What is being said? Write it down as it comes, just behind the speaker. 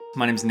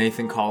My name is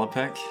Nathan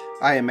Kolopek,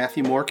 I am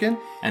Matthew Morkin.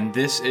 and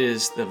this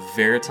is the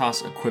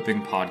Veritas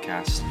Equipping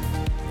Podcast.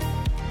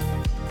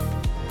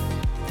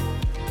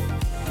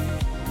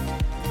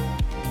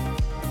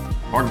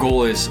 Our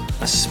goal is,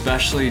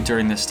 especially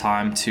during this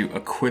time, to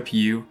equip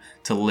you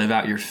to live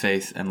out your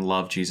faith and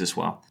love Jesus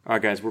well. All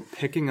right, guys, we're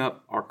picking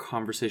up our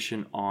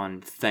conversation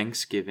on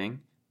Thanksgiving,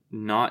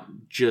 not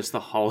just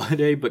the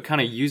holiday, but kind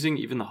of using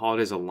even the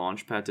holiday as a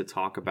launch pad to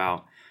talk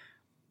about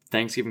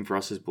Thanksgiving for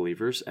us as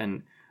believers.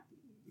 And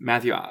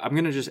Matthew, I'm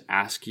going to just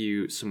ask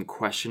you some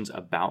questions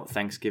about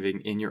Thanksgiving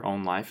in your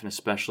own life, and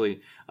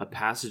especially a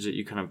passage that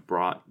you kind of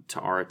brought to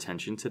our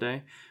attention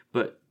today.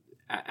 But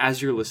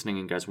as you're listening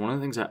in, guys, one of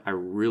the things that I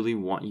really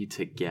want you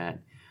to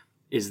get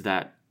is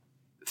that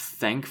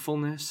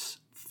thankfulness,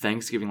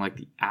 Thanksgiving, like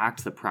the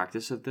act, the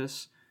practice of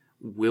this,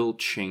 will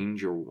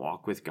change your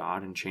walk with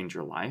God and change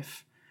your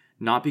life.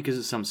 Not because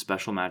it's some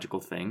special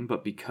magical thing,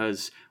 but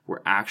because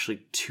we're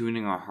actually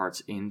tuning our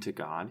hearts into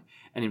God.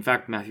 And in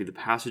fact, Matthew, the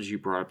passage you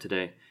brought up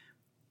today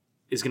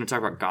is going to talk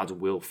about God's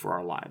will for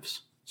our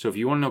lives. So if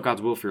you want to know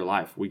God's will for your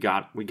life, we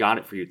got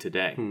it for you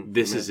today.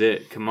 This is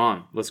it. Come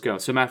on, let's go.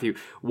 So Matthew,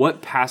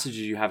 what passage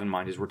do you have in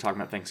mind as we're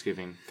talking about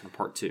Thanksgiving, kind of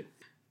part 2?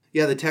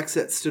 Yeah, the text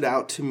that stood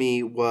out to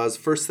me was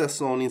 1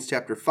 Thessalonians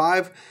chapter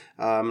 5.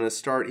 I'm going to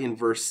start in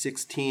verse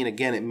 16.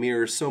 Again, it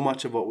mirrors so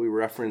much of what we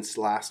referenced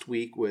last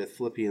week with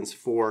Philippians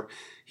 4.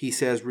 He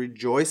says,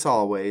 "Rejoice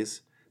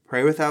always,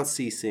 pray without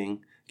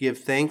ceasing, give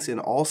thanks in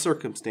all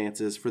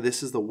circumstances, for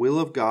this is the will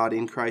of God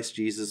in Christ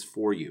Jesus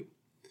for you."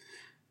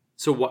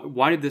 So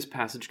why did this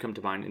passage come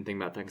to mind in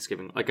thinking about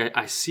Thanksgiving? Like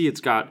I see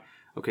it's got,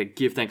 okay,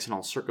 give thanks in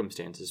all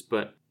circumstances,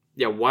 but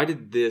yeah, why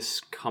did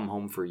this come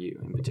home for you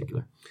in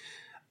particular?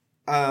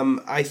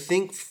 I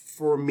think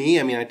for me,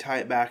 I tie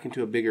it back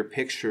into a bigger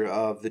picture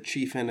of the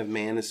chief end of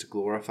man is to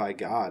glorify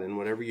God. And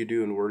whatever you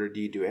do in word or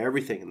deed, do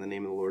everything in the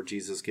name of the Lord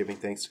Jesus, giving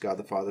thanks to God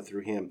the Father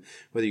through him.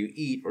 Whether you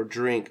eat or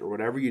drink or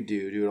whatever you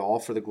do it all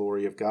for the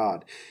glory of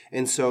God.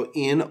 And so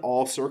in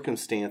all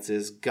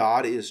circumstances,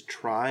 God is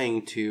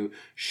trying to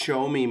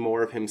show me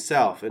more of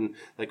himself. And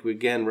like we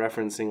again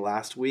referencing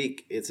last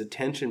week, it's a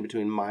tension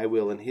between my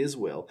will and his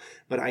will.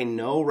 But I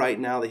know right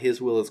now that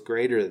his will is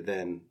greater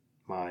than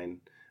mine.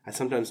 I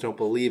sometimes don't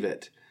believe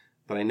it,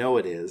 but I know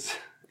it is.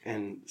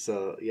 And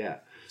so,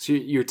 yeah. So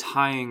you're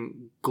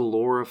tying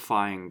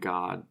glorifying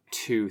God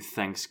to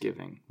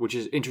Thanksgiving, which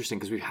is interesting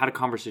because we've had a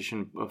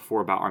conversation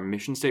before about our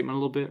mission statement a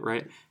little bit,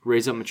 right?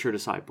 Raise up mature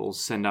disciples,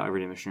 send out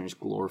everyday missionaries,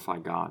 glorify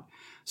God.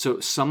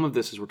 So some of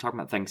this, as we're talking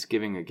about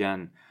Thanksgiving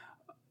again,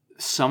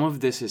 some of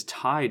this is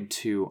tied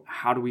to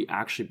how do we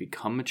actually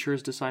become mature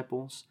as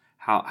disciples?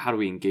 How do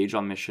we engage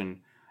on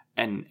mission?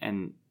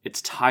 And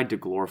it's tied to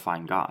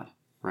glorifying God,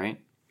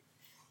 right?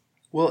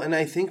 Well, and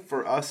I think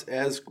for us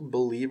as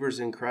believers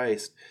in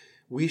Christ,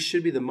 we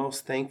should be the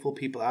most thankful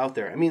people out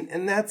there.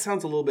 And that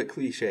sounds a little bit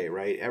cliche,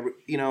 right?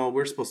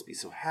 We're supposed to be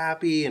so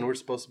happy, and we're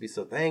supposed to be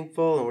so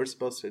thankful, and we're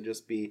supposed to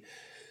just be,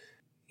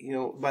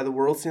 by the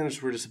world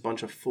standards, we're just a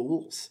bunch of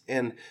fools.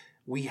 And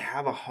we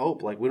have a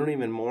hope. Like, we don't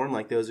even mourn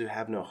like those who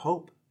have no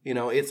hope.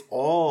 It's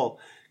all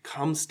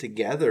comes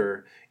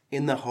together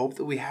in the hope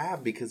that we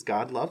have because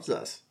God loves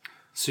us.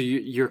 So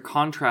you're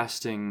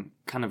contrasting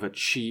kind of a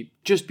cheap,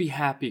 just be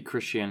happy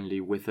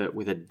Christianity with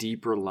a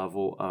deeper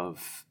level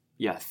of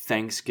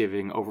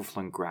thanksgiving,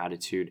 overflowing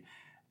gratitude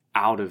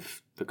out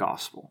of the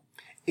gospel.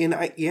 And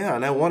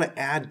I want to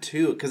add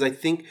too, because I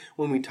think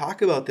when we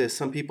talk about this,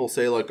 some people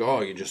say like,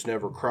 "Oh, you just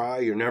never cry,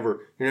 you're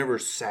never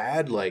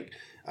sad." Like,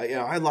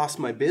 I lost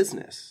my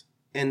business,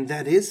 and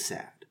that is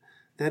sad.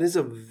 That is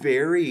a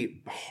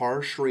very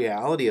harsh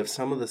reality of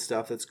some of the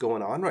stuff that's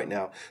going on right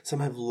now. Some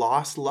have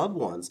lost loved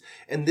ones.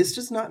 And this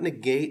does not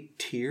negate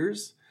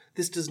tears.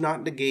 This does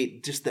not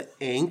negate just the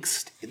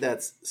angst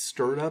that's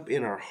stirred up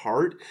in our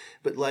heart.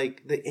 But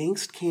like, the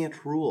angst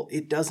can't rule.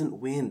 It doesn't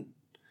win.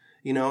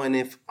 And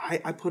if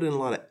I put in a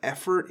lot of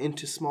effort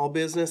into small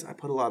business, I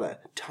put a lot of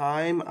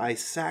time, I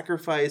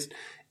sacrificed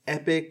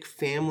epic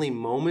family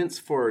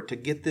moments to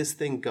get this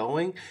thing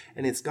going,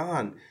 and it's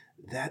gone.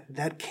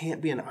 That can't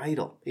be an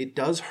idol. It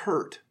does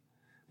hurt,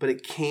 but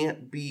it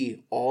can't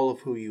be all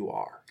of who you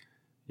are.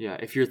 Yeah,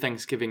 if your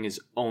Thanksgiving is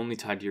only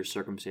tied to your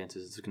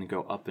circumstances, it's going to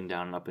go up and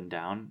down and up and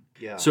down.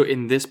 Yeah. So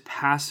in this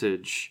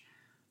passage,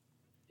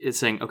 it's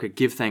saying, okay,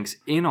 give thanks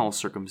in all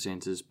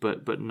circumstances,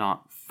 but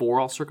not for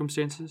all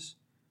circumstances.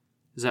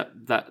 Is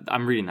that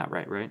I'm reading that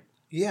right?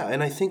 Yeah,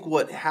 and I think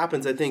what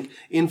happens,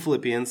 in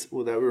Philippians,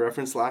 that we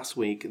referenced last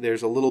week,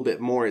 there's a little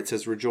bit more. It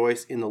says,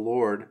 "Rejoice in the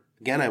Lord."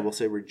 Again, I will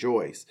say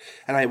rejoice.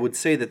 And I would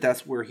say that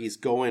that's where he's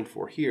going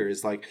for here,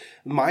 is like,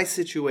 my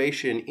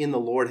situation in the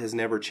Lord has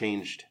never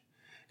changed.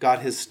 God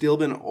has still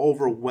been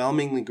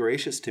overwhelmingly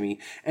gracious to me.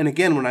 And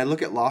again, when I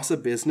look at loss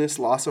of business,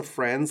 loss of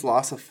friends,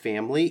 loss of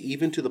family,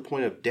 even to the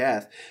point of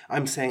death,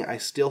 I'm saying I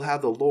still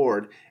have the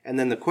Lord. And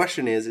then the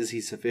question is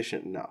he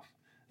sufficient enough?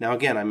 Now,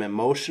 again, I'm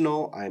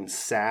emotional. I'm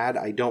sad.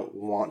 I don't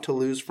want to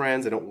lose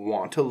friends. I don't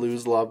want to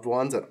lose loved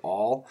ones at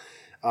all.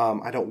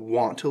 I don't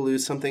want to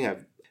lose something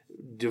I've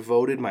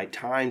devoted my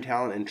time,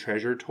 talent, and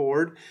treasure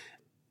toward.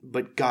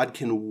 But God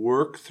can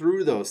work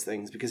through those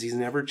things because he's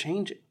never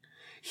changing.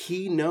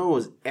 He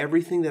knows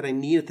everything that I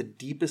need at the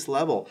deepest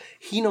level.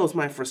 He knows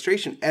my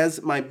frustration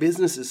as my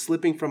business is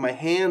slipping from my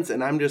hands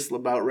and I'm just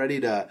about ready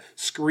to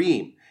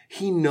scream.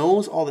 He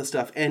knows all this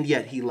stuff, and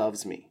yet he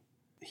loves me.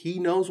 He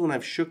knows when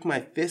I've shook my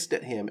fist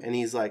at him, and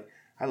he's like,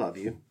 I love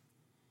you.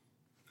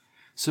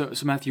 So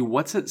Matthew,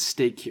 what's at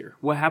stake here?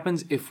 What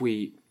happens if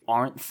we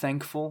aren't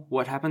thankful?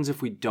 What happens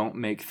if we don't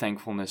make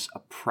thankfulness a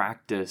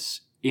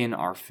practice in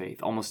our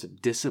faith, almost a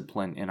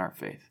discipline in our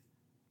faith?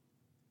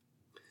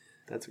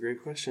 That's a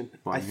great question.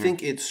 I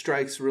think it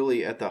strikes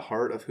really at the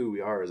heart of who we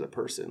are as a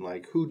person.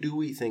 Like, who do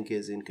we think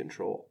is in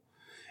control?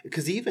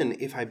 Because even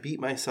if I beat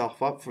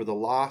myself up for the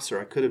loss, or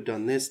I could have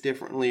done this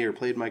differently, or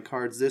played my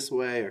cards this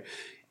way, or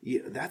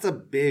that's a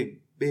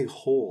big, big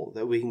hole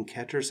that we can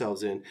catch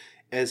ourselves in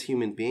as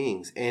human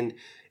beings. And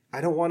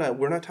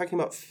we're not talking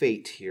about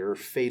fate here,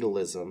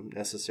 fatalism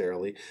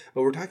necessarily,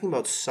 but we're talking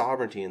about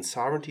sovereignty, and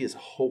sovereignty is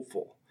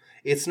hopeful.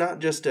 It's not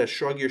just a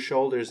shrug your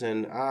shoulders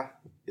and,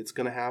 it's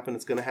going to happen,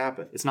 it's going to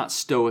happen. It's not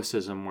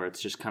stoicism where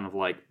it's just kind of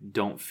like,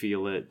 don't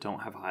feel it,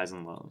 don't have highs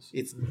and lows.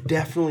 It's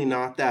definitely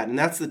not that. And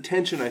that's the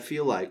tension I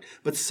feel like.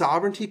 But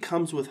sovereignty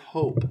comes with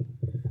hope.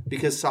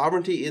 Because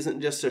sovereignty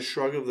isn't just a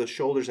shrug of the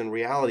shoulders in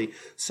reality.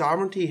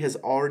 Sovereignty has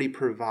already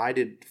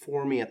provided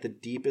for me at the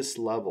deepest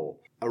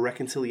level a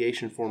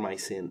reconciliation for my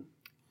sin.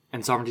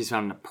 And sovereignty is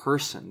found in a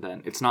person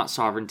then. It's not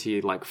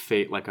sovereignty like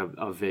fate, like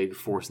a vague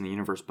force in the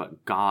universe,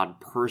 but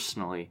God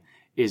personally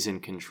is in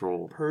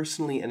control.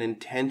 Personally and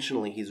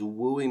intentionally, he's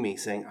wooing me,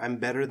 saying, I'm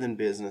better than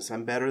business,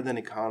 I'm better than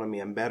economy,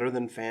 I'm better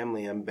than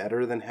family, I'm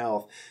better than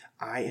health.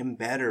 I am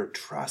better.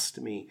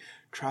 Trust me,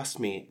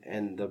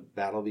 and the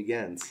battle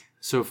begins.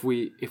 So if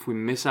we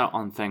miss out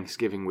on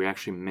Thanksgiving, we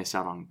actually miss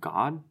out on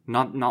God?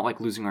 Not like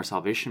losing our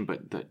salvation,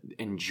 but the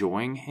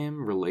enjoying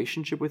him,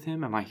 relationship with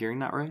him? Am I hearing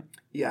that right?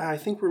 Yeah, I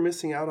think we're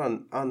missing out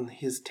on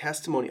his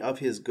testimony of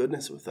his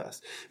goodness with us.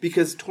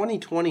 Because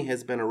 2020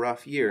 has been a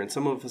rough year, and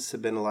some of us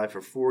have been alive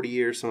for 40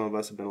 years, some of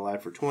us have been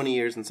alive for 20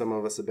 years, and some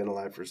of us have been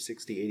alive for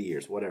 60, 80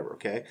 years, whatever,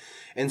 okay?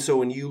 And so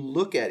when you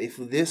look at if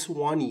this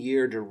one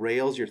year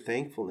derails your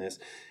thankfulness,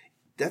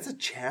 that's a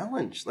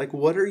challenge. Like,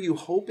 what are you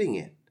hoping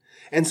in?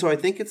 And so I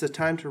think it's a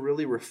time to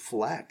really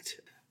reflect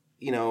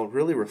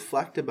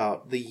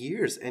about the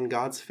years and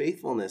God's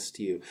faithfulness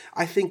to you.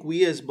 I think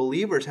we as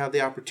believers have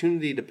the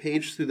opportunity to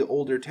page through the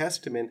Older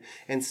Testament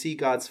and see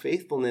God's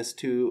faithfulness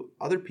to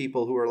other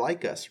people who are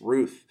like us,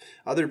 Ruth,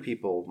 other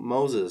people,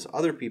 Moses,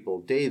 other people,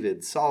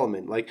 David,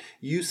 Solomon. Like,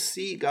 you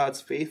see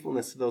God's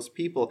faithfulness to those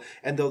people,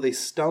 and though they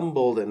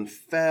stumbled and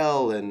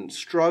fell and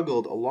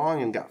struggled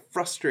along and got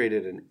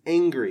frustrated and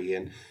angry,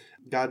 and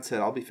God said,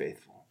 I'll be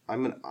faithful.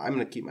 I'm going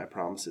to keep my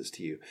promises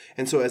to you.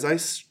 And so as I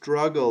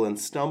struggle and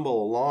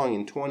stumble along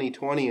in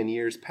 2020 and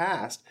years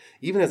past,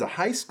 even as a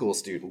high school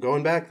student,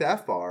 going back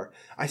that far,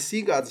 I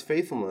see God's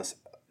faithfulness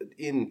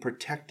in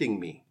protecting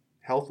me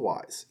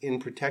health-wise, in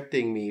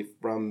protecting me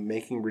from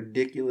making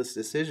ridiculous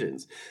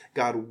decisions.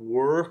 God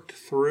worked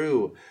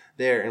through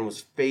there and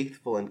was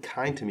faithful and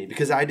kind to me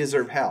because I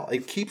deserve hell.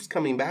 It keeps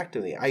coming back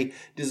to me. I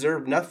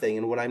deserve nothing.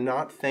 And when I'm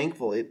not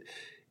thankful,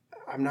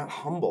 I'm not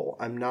humble.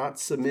 I'm not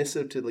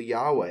submissive to the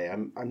Yahweh.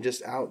 I'm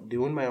just out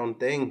doing my own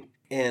thing.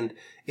 And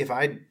if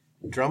I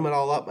drum it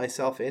all up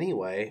myself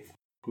anyway,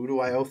 who do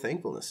I owe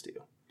thankfulness to?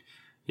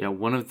 Yeah,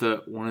 one of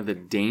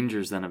the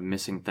dangers then of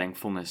missing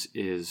thankfulness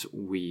is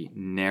we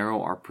narrow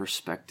our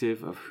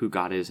perspective of who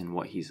God is and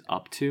what he's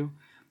up to.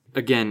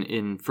 Again,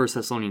 in 1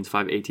 Thessalonians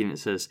 5:18 it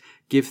says,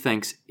 "Give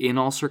thanks in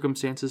all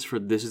circumstances, for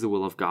this is the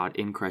will of God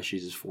in Christ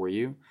Jesus for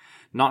you."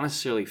 Not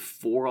necessarily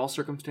for all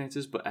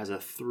circumstances, but as a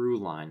through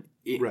line.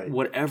 Right.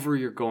 Whatever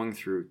you're going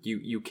through,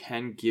 you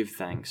can give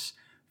thanks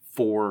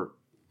for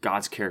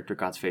God's character,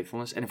 God's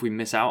faithfulness. And if we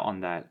miss out on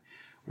that,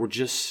 we're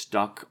just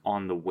stuck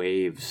on the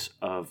waves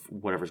of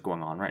whatever's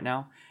going on right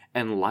now.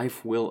 And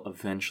life will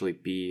eventually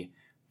be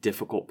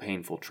difficult,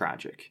 painful,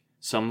 tragic.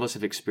 Some of us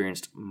have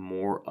experienced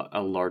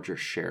a larger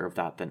share of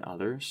that than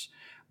others.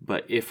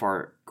 But if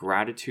our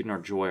gratitude and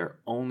our joy are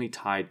only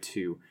tied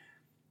to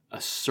a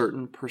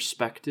certain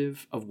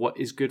perspective of what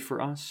is good for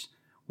us,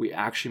 we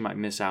actually might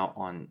miss out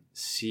on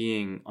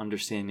seeing,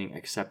 understanding,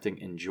 accepting,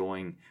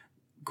 enjoying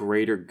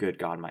greater good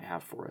God might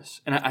have for us.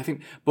 And I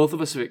think both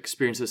of us have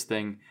experienced this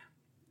thing.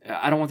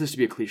 I don't want this to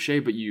be a cliche,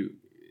 but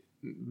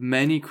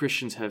many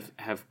Christians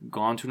have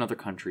gone to another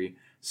country,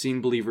 seen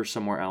believers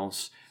somewhere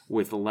else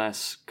with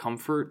less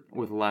comfort,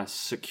 with less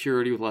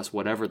security, with less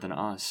whatever than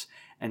us,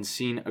 and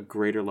seen a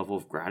greater level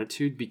of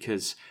gratitude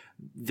because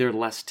they're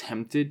less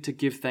tempted to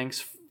give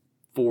thanks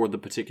for the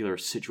particular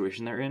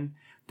situation they're in.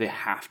 They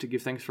have to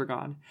give thanks for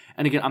God.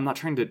 And again, I'm not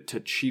trying to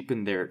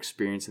cheapen their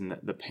experience and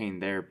the pain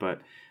there,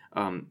 but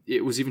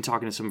it was even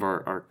talking to some of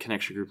our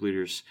connection group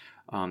leaders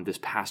this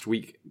past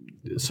week.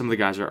 Some of the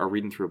guys are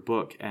reading through a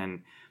book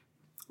and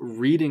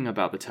reading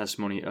about the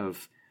testimony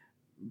of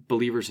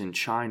believers in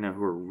China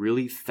who are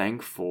really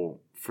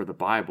thankful for the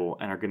Bible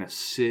and are going to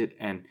sit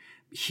and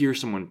hear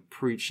someone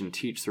preach and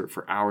teach through it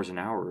for hours and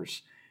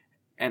hours.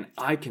 And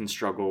I can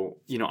struggle,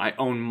 I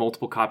own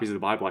multiple copies of the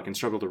Bible. I can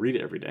struggle to read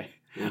it every day.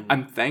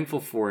 I'm thankful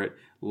for it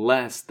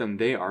less than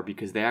they are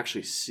because they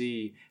actually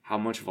see how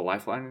much of a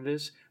lifeline it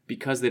is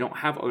because they don't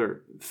have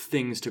other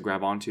things to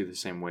grab onto the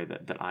same way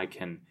that I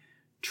can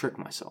trick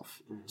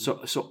myself.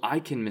 So I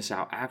can miss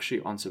out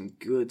actually on some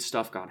good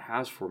stuff God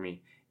has for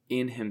me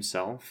in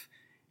himself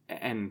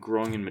and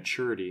growing in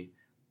maturity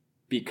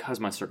because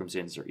my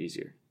circumstances are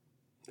easier.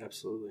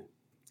 Absolutely.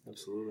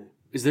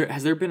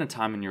 Has there been a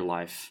time in your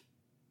life,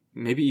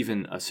 maybe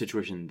even a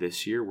situation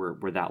this year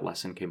where that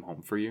lesson came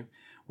home for you,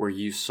 where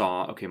you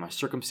saw, okay, my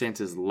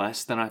circumstance is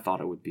less than I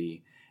thought it would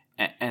be,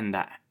 and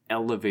that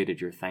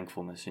elevated your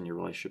thankfulness in your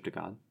relationship to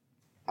God?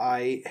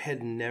 I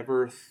had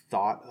never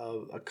thought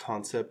of a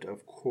concept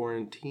of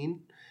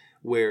quarantine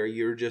where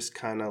you're just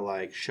kind of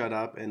like shut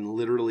up and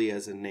literally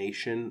as a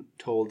nation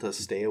told to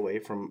stay away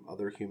from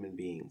other human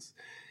beings.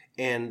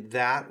 And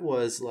that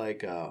was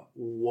like a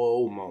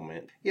whoa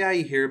moment. Yeah,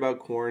 you hear about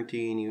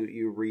quarantine,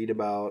 you read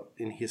about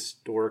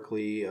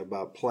historically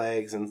about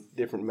plagues and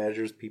different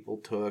measures people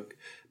took,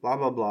 blah,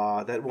 blah,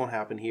 blah. That won't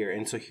happen here.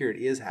 And so here it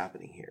is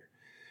happening here.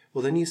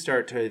 Well, then you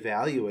start to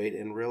evaluate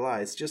and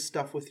realize just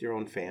stuff with your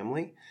own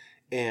family.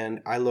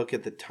 And I look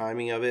at the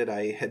timing of it.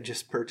 I had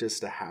just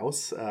purchased a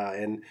house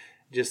and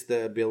just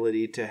the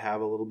ability to have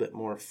a little bit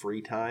more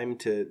free time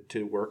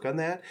to work on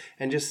that.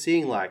 And just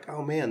seeing like,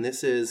 oh man,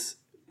 this is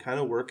kind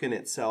of working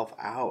itself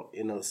out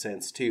in a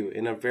sense too,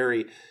 in a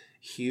very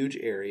huge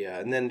area.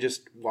 And then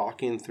just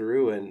walking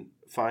through and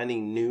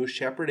finding new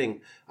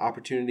shepherding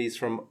opportunities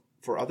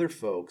for other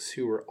folks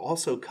who were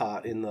also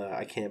caught in the,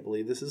 I can't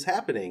believe this is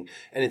happening.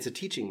 And it's a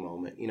teaching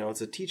moment.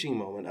 It's a teaching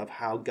moment of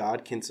how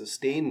God can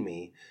sustain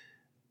me.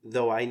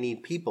 Though I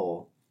need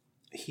people,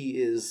 he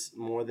is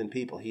more than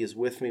people. He is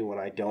with me when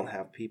I don't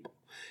have people.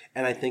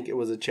 And I think it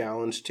was a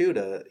challenge too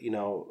to,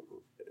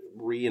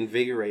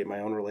 reinvigorate my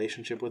own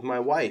relationship with my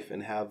wife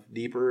and have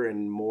deeper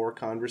and more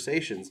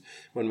conversations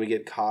when we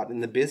get caught in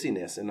the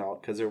busyness and all,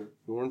 because we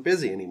weren't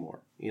busy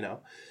anymore,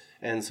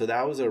 And so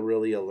that was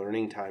really a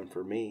learning time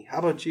for me. How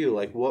about you?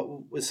 Like,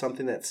 what was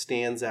something that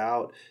stands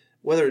out,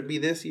 whether it be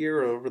this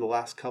year or over the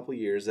last couple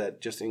years,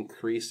 that just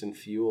increased and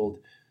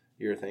fueled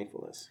your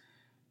thankfulness?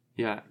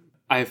 Yeah,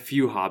 I have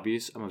few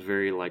hobbies. I'm a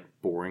very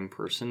boring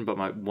person, but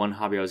my one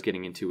hobby I was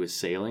getting into was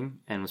sailing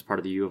and was part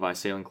of the U of I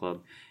sailing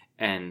club.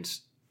 And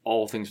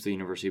all things for the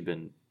university have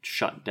been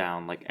shut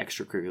down, like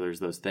extracurriculars,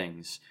 those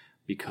things,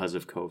 because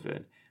of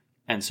COVID.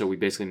 And so we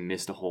basically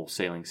missed a whole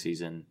sailing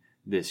season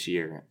this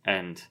year.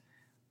 And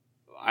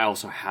I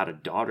also had a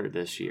daughter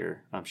this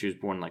year. She was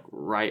born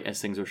right as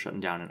things were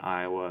shutting down in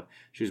Iowa.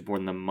 She was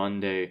born the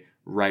Monday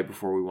right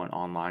before we went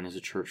online as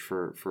a church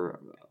for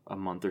a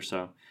month or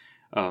so.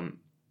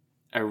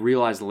 I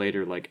realized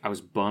later, I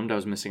was bummed I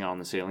was missing out on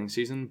the sailing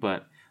season,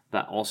 but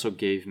that also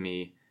gave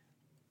me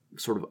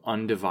sort of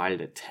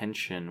undivided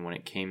attention when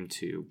it came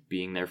to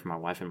being there for my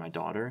wife and my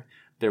daughter.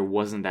 There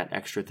wasn't that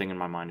extra thing in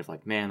my mind of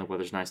man, the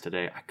weather's nice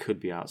today. I could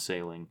be out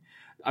sailing.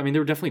 I mean,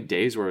 there were definitely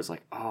days where it's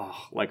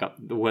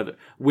the weather,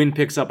 wind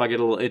picks up, I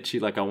get a little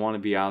itchy. I want to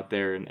be out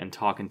there and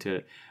talking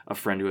to a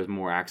friend who has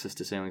more access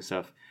to sailing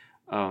stuff.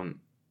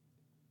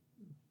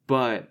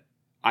 But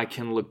I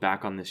can look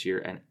back on this year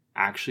and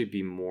actually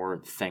be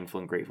more thankful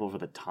and grateful for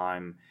the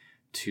time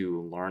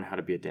to learn how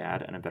to be a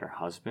dad and a better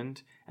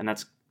husband. And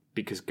that's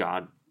because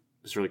God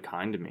is really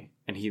kind to me,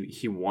 and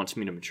he wants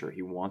me to mature.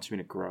 He wants me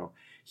to grow.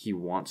 He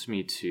wants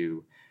me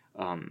to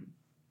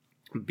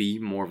be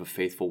more of a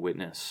faithful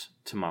witness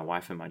to my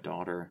wife and my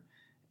daughter.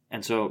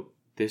 And so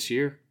this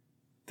year,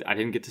 I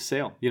didn't get to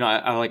sail.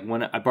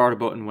 I borrowed a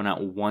boat and went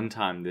out one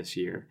time this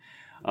year.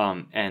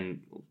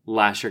 And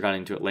last year got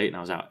into it late, and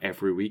I was out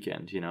every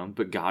weekend.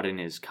 But God in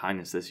his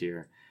kindness this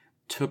year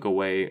took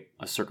away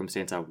a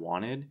circumstance I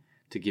wanted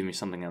to give me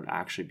something that would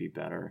actually be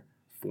better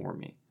for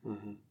me.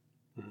 Mm-hmm.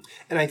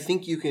 And I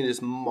think you can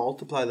just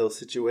multiply those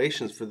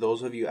situations for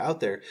those of you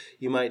out there.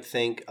 You might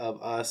think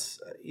of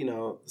us,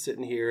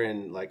 sitting here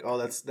and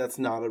that's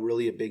not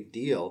really a big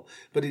deal,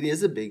 but it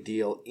is a big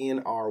deal in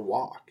our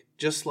walk.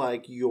 Just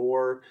like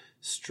your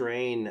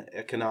strain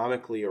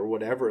economically or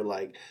whatever,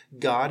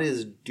 God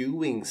is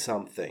doing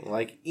something.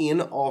 In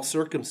all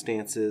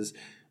circumstances,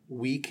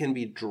 we can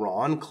be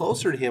drawn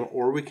closer to him,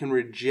 or we can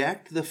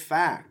reject the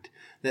fact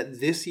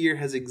that this year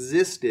has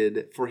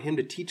existed for him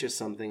to teach us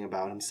something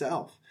about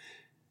himself.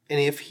 And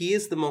if he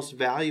is the most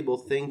valuable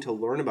thing to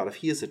learn about, if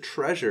he is a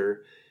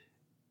treasure,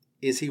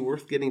 is he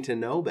worth getting to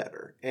know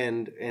better?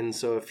 And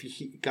so if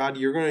God,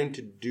 you're going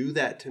to do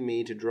that to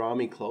me to draw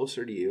me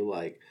closer to you,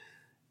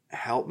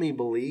 help me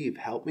believe,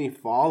 help me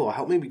follow,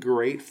 help me be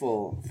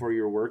grateful for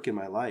your work in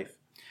my life.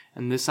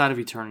 And this side of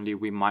eternity,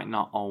 we might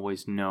not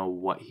always know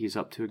what he's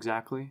up to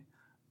exactly,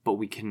 but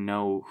we can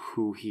know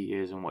who he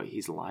is and what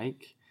he's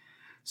like.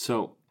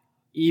 So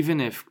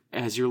even if,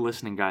 as you're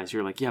listening, guys,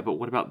 you're yeah, but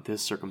what about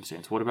this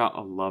circumstance? What about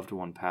a loved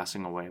one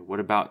passing away? What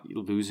about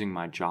losing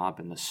my job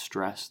and the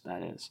stress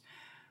that is?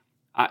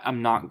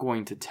 I'm not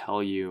going to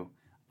tell you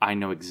I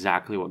know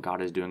exactly what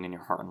God is doing in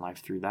your heart and life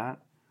through that.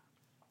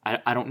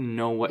 I don't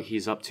know what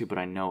he's up to, but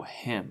I know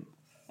him,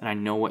 and I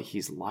know what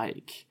he's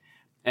like.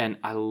 And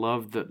I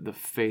love the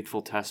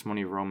faithful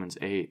testimony of Romans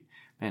 8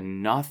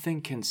 And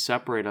nothing can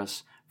separate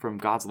us from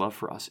God's love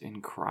for us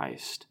in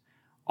Christ.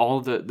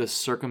 All the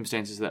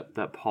circumstances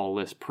that Paul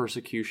lists,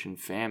 persecution,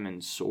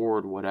 famine,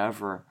 sword,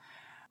 whatever,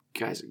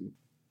 guys,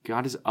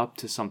 God is up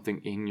to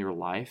something in your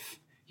life.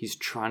 He's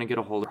trying to get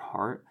a hold of your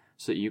heart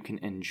so that you can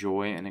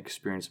enjoy and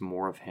experience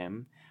more of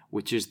Him,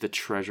 which is the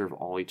treasure of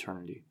all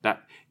eternity.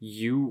 That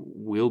you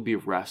will be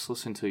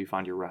restless until you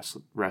find your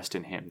rest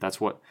in Him. That's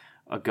what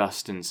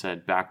Augustine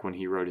said back when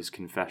he wrote his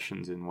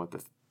Confessions in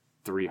the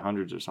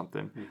 300s or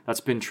something. That's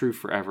been true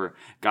forever.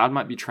 God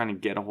might be trying to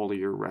get a hold of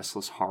your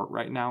restless heart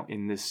right now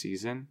in this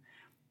season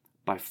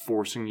by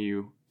forcing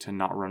you to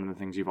not run the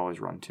things you've always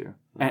run to.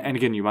 And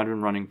again, you might have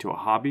been running to a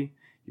hobby.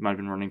 You might have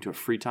been running to a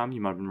free time. You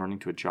might have been running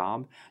to a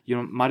job.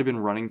 You might have been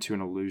running to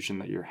an illusion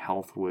that your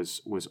health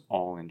was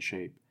all in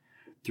shape.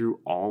 Through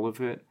all of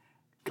it,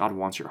 God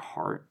wants your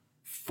heart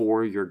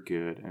for your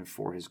good and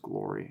for His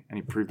glory. And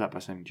He proved that by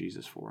sending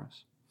Jesus for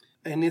us.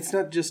 And it's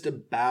not just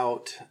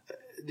about,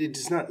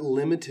 it's not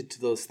limited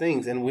to those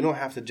things. And we don't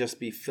have to just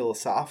be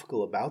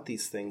philosophical about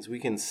these things. We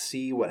can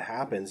see what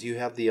happens. You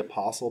have the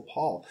Apostle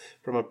Paul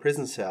from a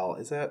prison cell.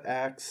 Is that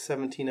Acts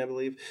 17, I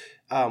believe?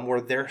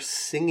 Where they're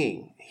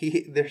singing.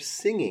 They're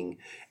singing.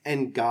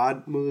 And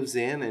God moves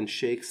in and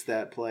shakes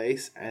that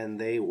place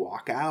and they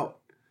walk out.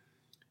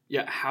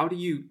 Yeah, how do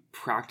you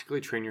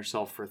practically train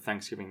yourself for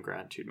Thanksgiving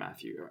gratitude,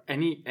 Matthew?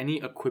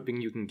 Any equipping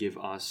you can give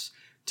us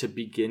to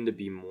begin to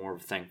be more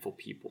thankful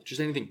people?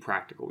 Just anything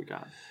practical we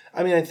got.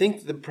 I mean, I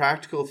think the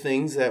practical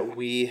things that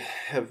we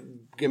have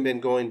been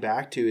going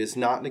back to is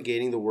not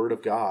negating the Word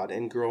of God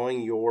and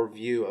growing your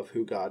view of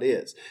who God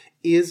is.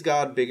 Is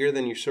God bigger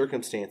than your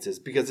circumstances?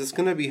 Because it's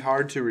going to be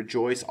hard to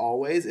rejoice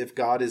always if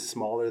God is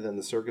smaller than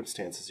the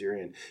circumstances you're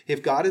in.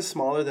 If God is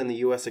smaller than the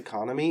U.S.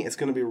 economy, it's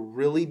going to be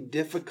really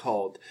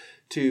difficult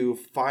to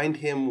find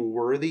Him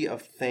worthy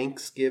of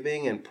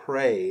thanksgiving and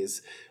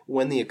praise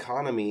when the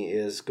economy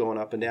is going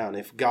up and down.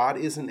 If God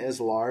isn't as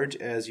large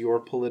as your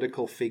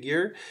political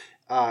figure,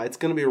 it's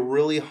going to be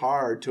really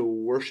hard to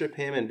worship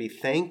Him and be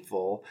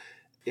thankful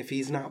if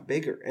He's not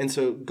bigger. And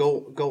so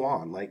go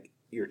on, like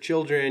your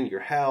children,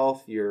 your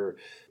health, your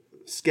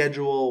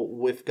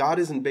schedule. If God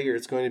isn't bigger,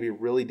 it's going to be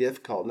really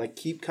difficult. And I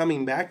keep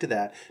coming back to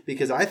that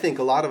because I think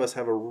a lot of us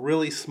have a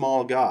really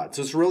small God.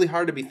 So it's really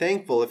hard to be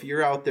thankful if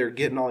you're out there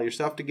getting all your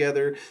stuff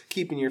together,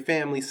 keeping your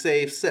family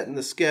safe, setting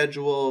the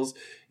schedules,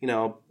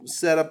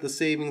 set up the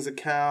savings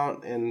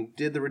account and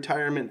did the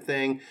retirement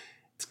thing.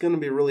 It's going to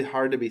be really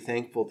hard to be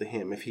thankful to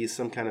Him if He's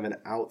some kind of an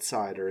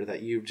outsider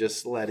that you've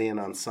just let in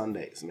on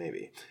Sundays,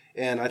 maybe.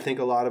 And I think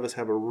a lot of us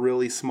have a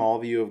really small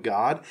view of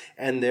God,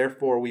 and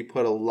therefore we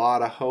put a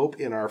lot of hope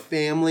in our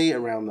family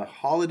around the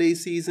holiday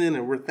season,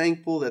 and we're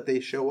thankful that they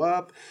show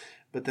up,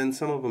 but then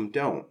some of them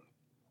don't.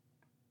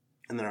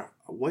 And they're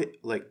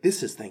like,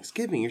 this is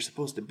Thanksgiving, you're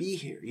supposed to be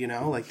here,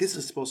 like this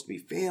is supposed to be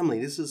family,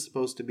 this is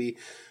supposed to be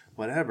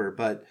whatever,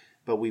 but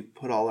we've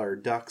put all our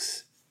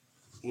ducks,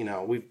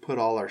 we've put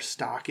all our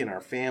stock in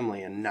our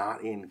family and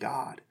not in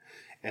God.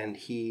 And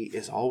He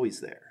is always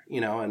there,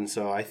 and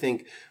so I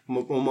think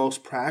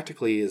most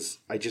practically is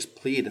I just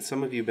plead, and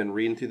some of you have been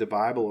reading through the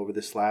Bible over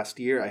this last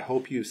year. I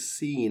hope you've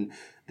seen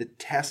the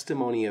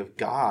testimony of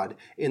God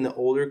in the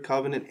older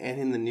covenant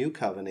and in the new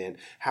covenant,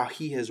 how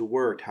He has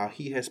worked, how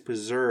He has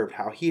preserved,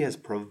 how He has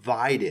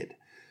provided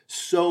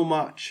so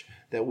much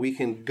that we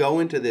can go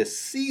into this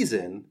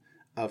season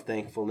of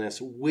thankfulness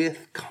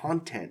with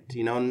content,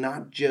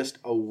 not just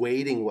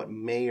awaiting what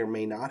may or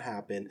may not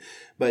happen,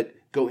 but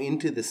go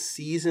into the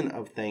season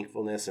of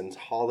thankfulness and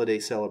holiday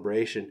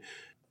celebration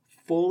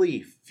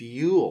fully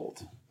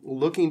fueled,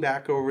 looking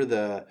back over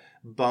the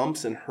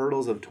bumps and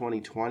hurdles of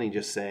 2020,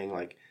 just saying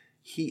like,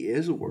 He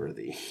is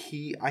worthy.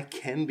 I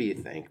can be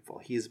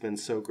thankful. He's been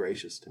so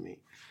gracious to me.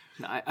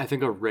 I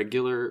think a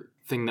regular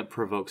thing that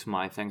provokes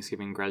my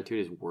Thanksgiving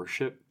gratitude is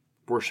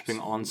worshiping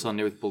on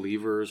Sunday with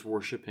believers,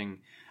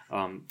 worshiping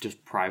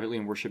just privately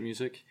in worship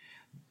music,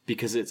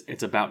 because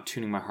it's about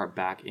tuning my heart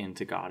back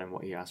into God and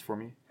what He asked for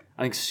me.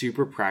 I think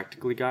super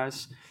practically,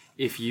 guys,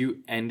 if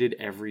you ended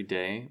every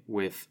day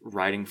with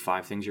writing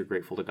 5 things you're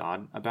grateful to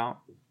God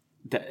about,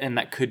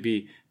 that could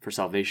be for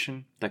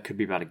salvation, that could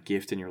be about a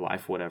gift in your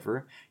life,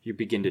 whatever, you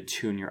begin to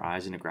tune your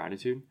eyes into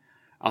gratitude.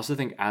 I also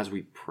think as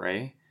we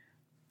pray,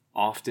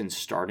 often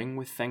starting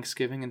with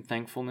thanksgiving and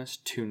thankfulness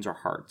tunes our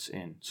hearts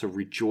in. So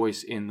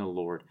rejoice in the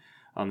Lord.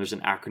 There's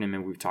an acronym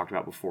that we've talked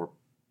about before.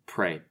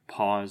 Pray,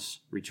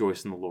 pause,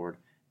 rejoice in the Lord,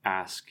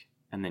 ask,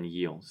 and then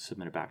yield,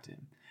 submit it back to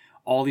Him.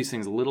 All these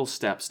things, little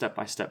steps, step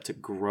by step, to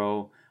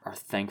grow our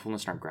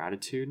thankfulness and our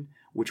gratitude,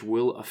 which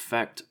will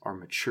affect our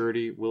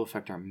maturity, will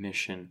affect our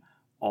mission,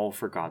 all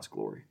for God's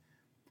glory.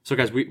 So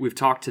guys, we've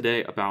talked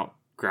today about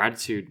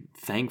gratitude,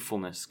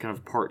 thankfulness, kind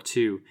of part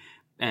 2.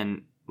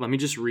 And let me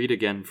just read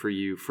again for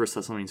you 1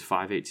 Thessalonians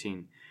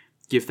 5:18.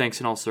 Give thanks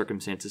in all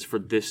circumstances, for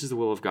this is the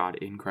will of God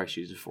in Christ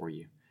Jesus for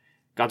you.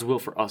 God's will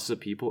for us as a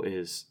people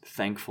is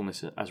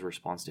thankfulness as a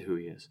response to who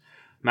He is.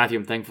 Matthew,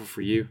 I'm thankful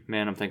for you.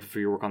 Man, I'm thankful for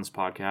your work on this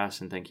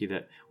podcast, and thank you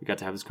that we got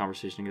to have this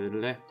conversation together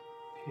today.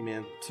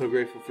 Amen. So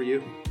grateful for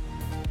you.